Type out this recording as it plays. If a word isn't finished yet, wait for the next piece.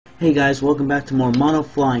Hey guys, welcome back to more Mono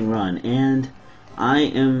Flying Run, and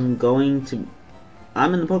I'm in the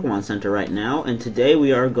Pokemon Center right now, and today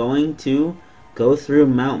we are going to go through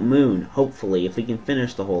Mount Moon, hopefully, if we can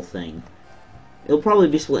finish the whole thing. It'll probably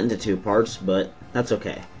be split into two parts, but that's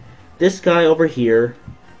okay. This guy over here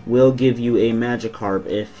will give you a Magikarp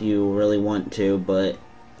if you really want to, but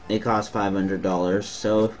it costs $500,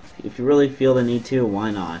 so if you really feel the need to,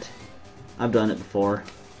 why not? I've done it before.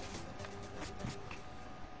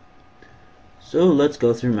 So let's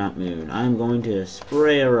go through Mount Moon. I'm going to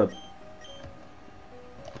spray her up.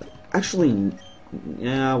 Actually,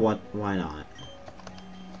 yeah, why not?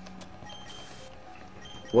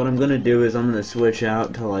 What I'm gonna do is I'm gonna switch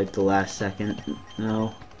out to like the last second.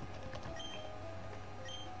 No.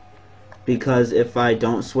 Because if I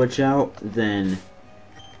don't switch out, then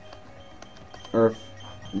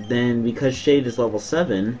because Shade is level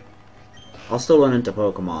 7, I'll still run into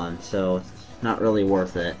Pokemon, so it's not really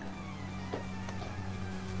worth it.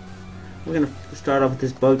 We're going to start off with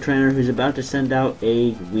this bug trainer who's about to send out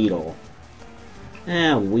a Weedle.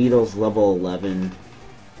 Weedle's level 11.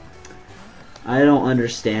 I don't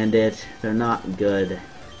understand it. They're not good.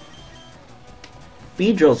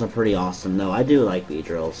 Beedrills are pretty awesome though. I do like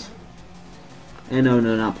Beedrills. And no,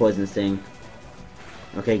 not Poison Sting.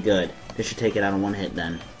 Okay, good. This should take it out in one hit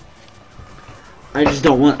then. I just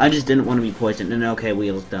didn't want to be poisoned. And okay,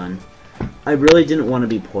 Weedle's done. I really didn't want to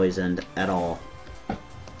be poisoned at all.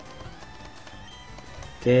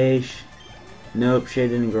 Okay, nope, Shade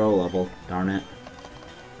didn't grow a level. Darn it.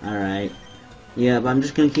 Alright. Yeah, but I'm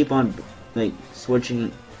just gonna keep on, like,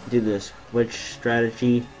 do the switch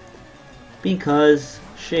strategy. Because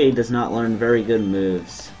Shade does not learn very good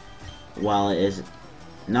moves. While it is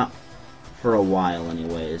not for a while,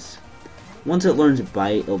 anyways. Once it learns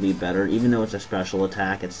Bite, it'll be better. Even though it's a special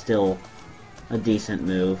attack, it's still a decent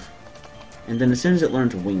move. And then as soon as it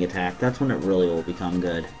learns Wing Attack, that's when it really will become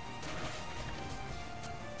good.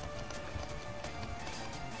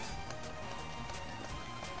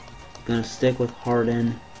 Gonna stick with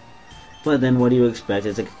Harden, but then what do you expect?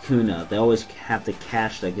 It's a Kakuna. They always have to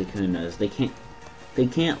catch the Kakunas. They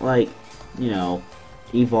can't like, you know,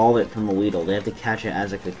 evolve it from a Weedle. They have to catch it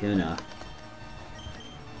as a Kakuna.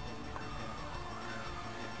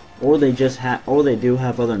 Or they do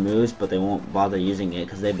have other moves, but they won't bother using it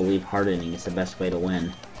because they believe hardening is the best way to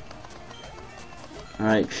win.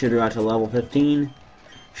 Alright, Shooter out to level 15.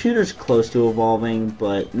 Shooter's close to evolving,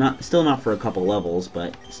 but still not for a couple levels,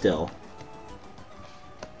 but still.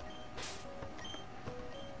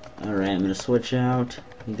 Alright, I'm gonna switch out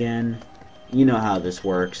again. You know how this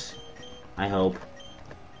works, I hope.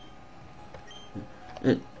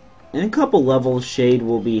 In a couple levels, Shade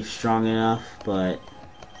will be strong enough, but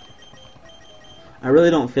I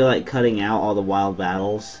really don't feel like cutting out all the wild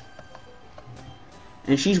battles.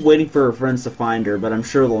 And she's waiting for her friends to find her, but I'm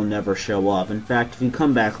sure they'll never show up. In fact, if you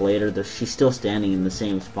come back later, she's still standing in the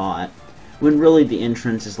same spot. When really the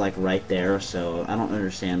entrance is like right there, so I don't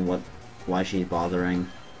understand why she's bothering.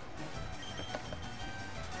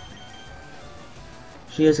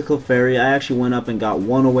 She has a Clefairy. I actually went up and got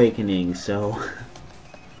one Awakening, so...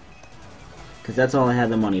 because that's all I had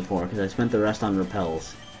the money for, because I spent the rest on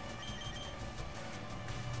Repels.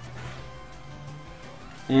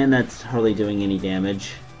 And that's hardly doing any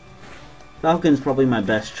damage. Falcon's probably my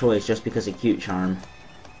best choice just because of Cute Charm.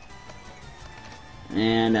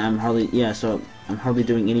 And I'm hardly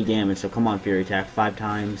doing any damage, so come on, Fury Attack, 5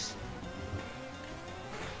 times.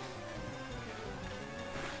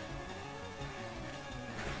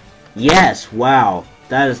 Yes! Wow!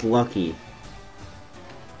 That is lucky.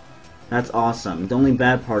 That's awesome. The only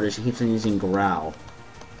bad part is she keeps on using Growl.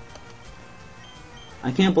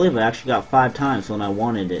 I can't believe I actually got 5 times when I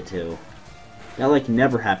wanted it to. That, like,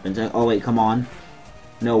 never happens. Oh, wait, come on.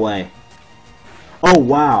 No way. Oh,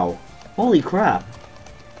 wow. Holy crap.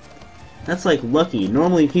 That's, like, lucky.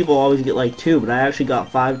 Normally, people always get, like, 2, but I actually got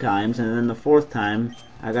 5 times, and then the 4th time,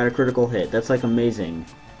 I got a critical hit. That's, like, amazing.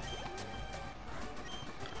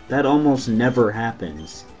 That almost never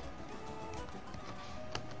happens.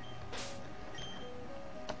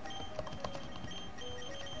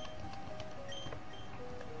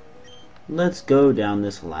 Let's go down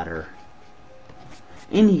this ladder.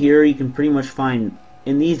 In here, you can pretty much find,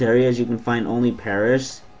 in these areas, you can find only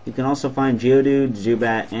Paris. You can also find Geodude,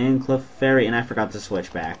 Zubat, and Clefairy, and I forgot to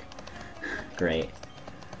switch back. Great.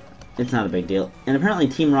 It's not a big deal. And apparently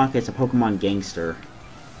Team Rocket's a Pokemon Gangster.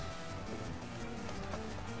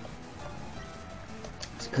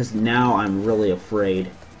 Because now I'm really afraid.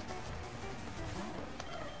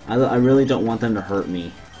 I really don't want them to hurt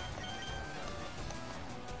me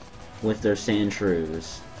with their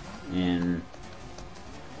Sandshrews. And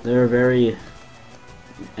They're very...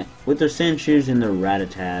 with their Sandshrews and their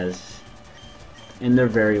Rattatas, and they're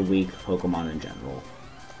very weak Pokemon in general.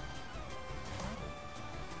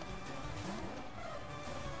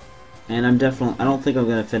 And I don't think I'm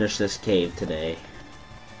gonna finish this cave today.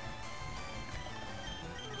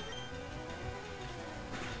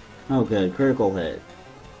 Oh good, critical hit.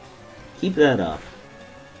 Keep that up.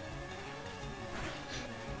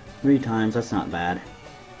 3 times, that's not bad.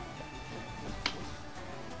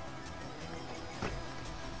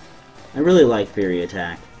 I really like Fury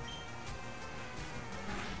Attack.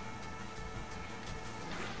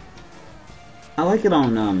 I like it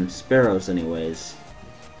on Sparrows anyways.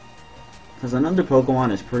 Because another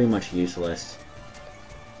Pokemon is pretty much useless.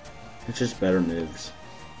 It's just better moves.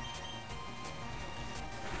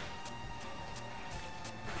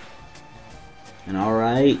 And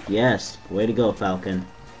alright, yes, way to go, Falcon.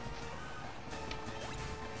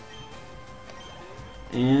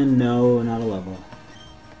 And no, not a level.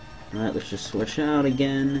 Alright, let's just switch out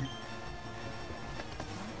again.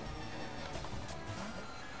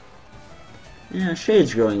 Yeah,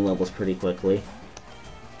 Shade's growing levels pretty quickly.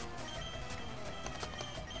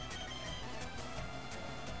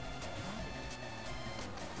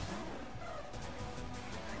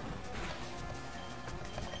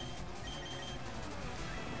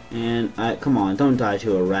 And, come on, don't die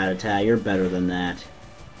to a Rattata, you're better than that.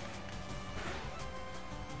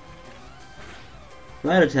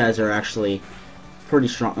 Rattatas are actually pretty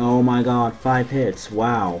strong. Oh my god, 5 hits,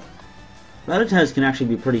 wow. Rattatas can actually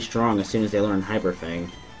be pretty strong as soon as they learn Hyper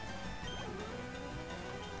Fang.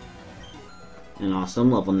 And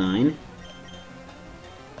awesome, level 9.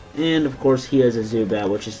 And of course he has a Zubat,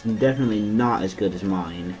 which is definitely not as good as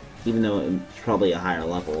mine, even though it's probably a higher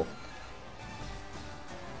level.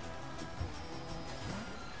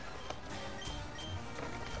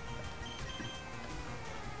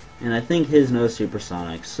 And I think his knows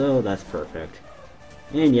Supersonic, so that's perfect.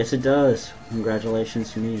 And yes, it does.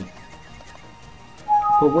 Congratulations to me.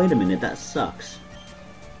 But wait a minute, that sucks.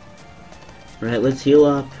 Right, let's heal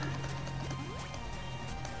up.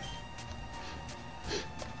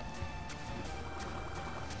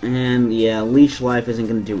 And yeah, Leech Life isn't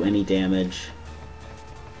going to do any damage.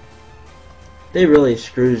 They really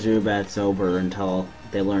screw Zubats over until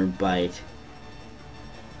they learn Bite.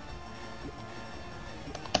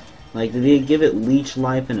 Like, they give it Leech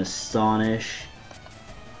Life and Astonish,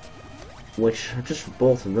 which are just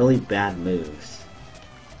both really bad moves.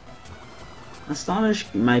 Astonish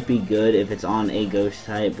might be good if it's on a Ghost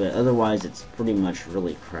type, but otherwise it's pretty much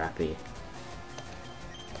really crappy.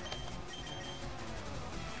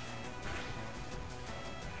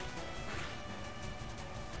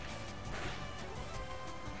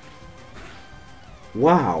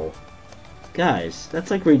 Wow! Guys, that's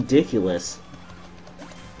like ridiculous.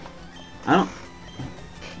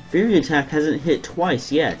 Fury Attack hasn't hit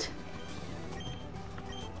twice yet.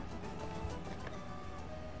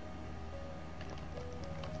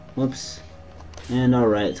 Whoops. And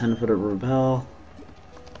alright, time to put a Repel.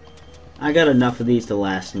 I got enough of these to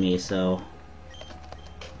last me, so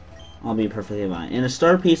I'll be perfectly fine. And a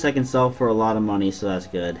star piece I can sell for a lot of money, so that's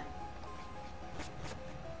good.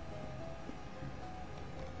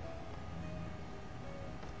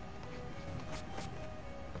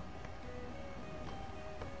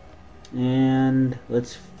 And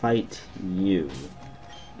let's fight you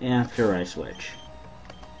after I switch.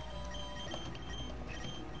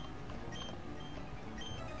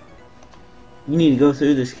 You need to go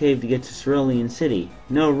through this cave to get to Cerulean City.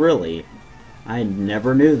 No, really. I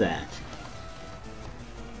never knew that.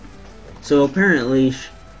 So apparently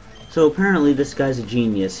this guy's a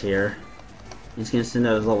genius here. He's gonna send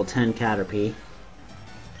out his level 10 Caterpie.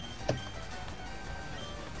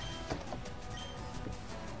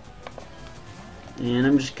 And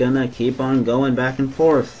I'm just gonna keep on going back and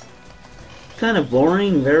forth. Kind of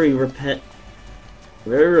boring, very repetitive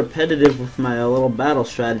with my little battle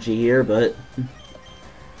strategy here, but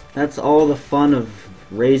that's all the fun of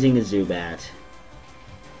raising a Zubat.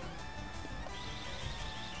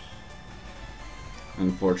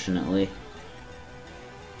 Unfortunately.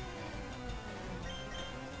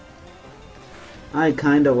 I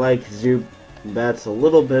kinda like Zubats a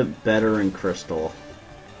little bit better in Crystal.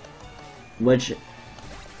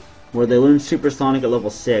 Where they learn Supersonic at level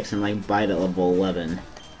 6 and like Bite at level 11.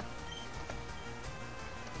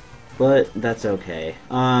 But that's okay.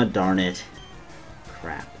 Darn it.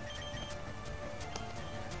 Crap.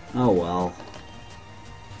 Oh well.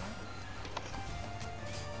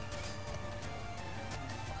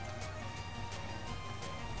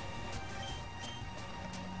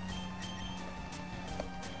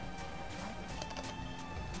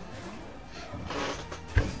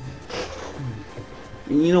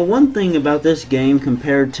 And you know, one thing about this game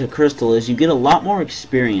compared to Crystal is you get a lot more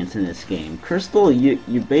experience in this game. Crystal,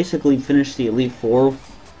 you basically finish the Elite Four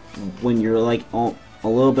when you're like a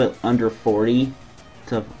little bit under 40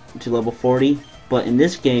 to level 40. But in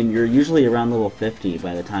this game, you're usually around level 50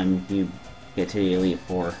 by the time you get to the Elite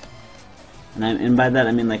Four. And by that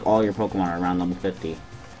I mean like all your Pokemon are around level 50.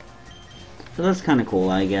 So that's kind of cool,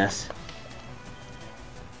 I guess.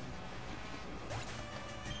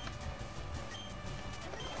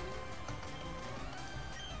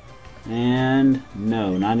 And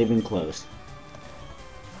no, not even close.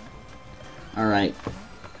 Alright.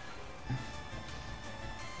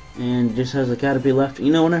 And just has a Caterpie left.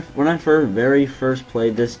 You know, when I very first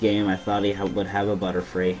played this game, I thought he would have a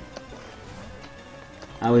Butterfree.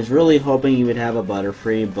 I was really hoping he would have a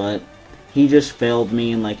Butterfree, but he just failed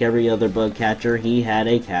me, and like every other bug catcher, he had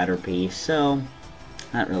a Caterpie, so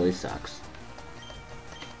that really sucks.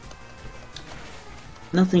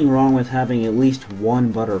 Nothing wrong with having at least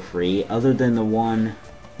one Butterfree, other than the one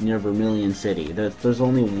near Vermilion City. There's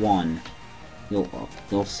only one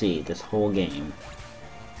you'll see this whole game.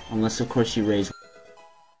 Unless, of course, you raise...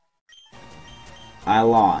 I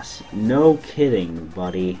lost. No kidding,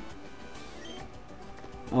 buddy.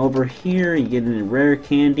 Over here, you get a rare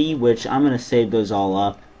candy, which I'm going to save those all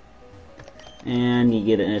up. And you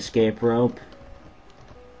get an escape rope.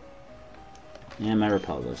 And my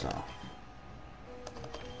repel goes off.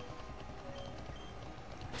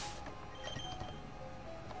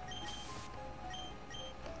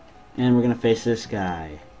 And we're going to face this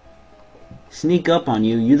guy. Sneak up on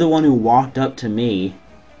you. You're the one who walked up to me.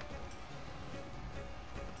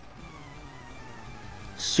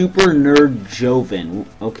 Super Nerd Joven.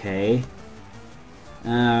 Okay.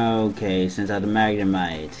 Okay, since I have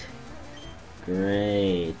Magnemite.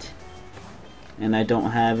 Great. And I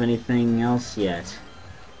don't have anything else yet.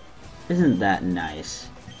 Isn't that nice?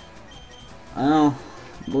 Well,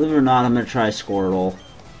 believe it or not, I'm going to try Squirtle.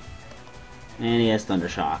 And he has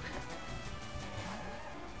Thundershock.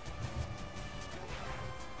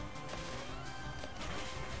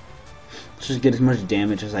 Just get as much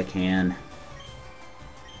damage as I can.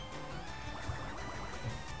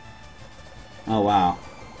 Oh wow.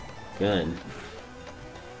 Good.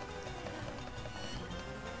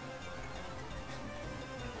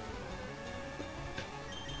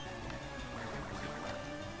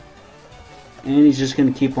 And he's just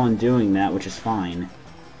gonna keep on doing that, which is fine.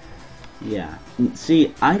 Yeah.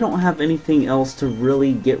 See, I don't have anything else to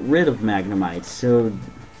really get rid of Magnemite, so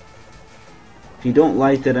if you don't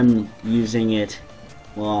like that I'm using it,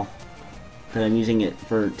 well, that I'm using it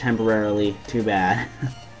for temporarily, too bad.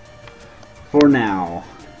 For now.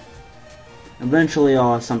 Eventually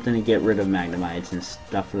I'll have something to get rid of Magnemites and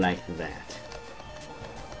stuff like that.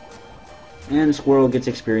 And Squirrel gets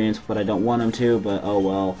experience, but I don't want him to, but oh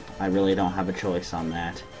well, I really don't have a choice on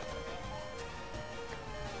that.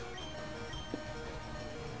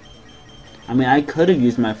 I mean, I could have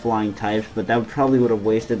used my flying types, but that probably would have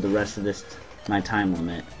wasted the rest of my time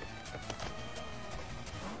limit.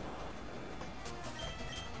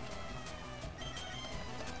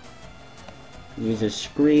 Use a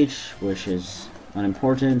Screech, which is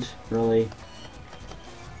unimportant, really.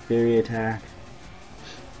 Fury attack.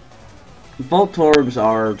 Voltorbs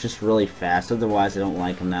are just really fast, otherwise I don't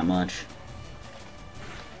like them that much.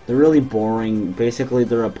 They're really boring. Basically,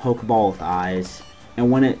 they're a Pokeball with eyes. And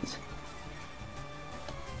when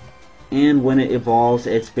it evolves,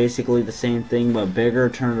 it's basically the same thing, but bigger,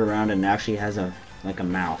 turned around, and actually has a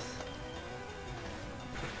mouth.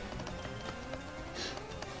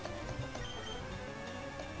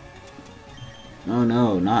 Oh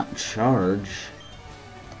no, not Charge.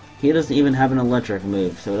 He doesn't even have an electric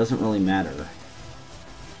move, so it doesn't really matter.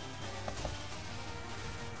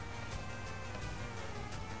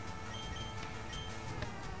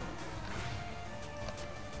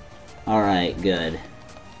 Alright, good.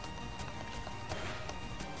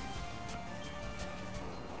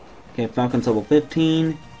 Okay, Falcon's level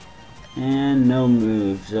 15. And no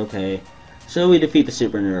moves, okay. So we defeat the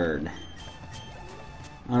Super Nerd.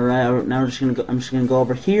 Alright, now I'm just gonna go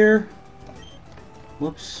over here.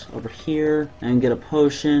 Whoops, over here and get a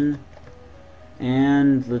potion.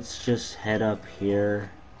 And let's just head up here.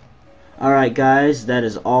 Alright guys, that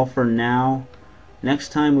is all for now. Next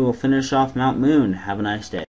time we will finish off Mount Moon. Have a nice day.